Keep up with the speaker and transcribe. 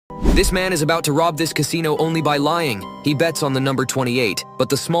This man is about to rob this casino only by lying. He bets on the number 28, but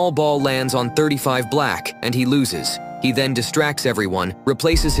the small ball lands on 35 black, and he loses. He then distracts everyone,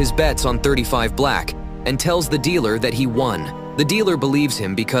 replaces his bets on 35 black, and tells the dealer that he won. The dealer believes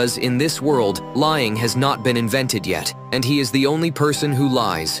him because in this world, lying has not been invented yet, and he is the only person who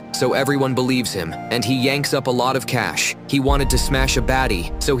lies, so everyone believes him, and he yanks up a lot of cash. He wanted to smash a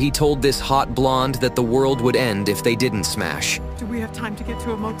baddie, so he told this hot blonde that the world would end if they didn't smash. Do we have time to get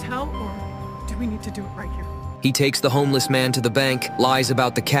to a motel, or do we need to do it right here? He takes the homeless man to the bank, lies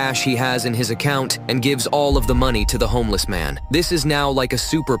about the cash he has in his account, and gives all of the money to the homeless man. This is now like a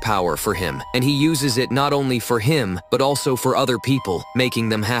superpower for him, and he uses it not only for him, but also for other people, making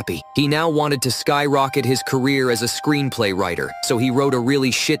them happy. He now wanted to skyrocket his career as a screenplay writer, so he wrote a really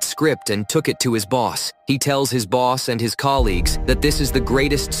shit script and took it to his boss. He tells his boss and his colleagues that this is the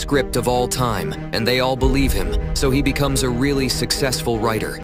greatest script of all time, and they all believe him, so he becomes a really successful writer.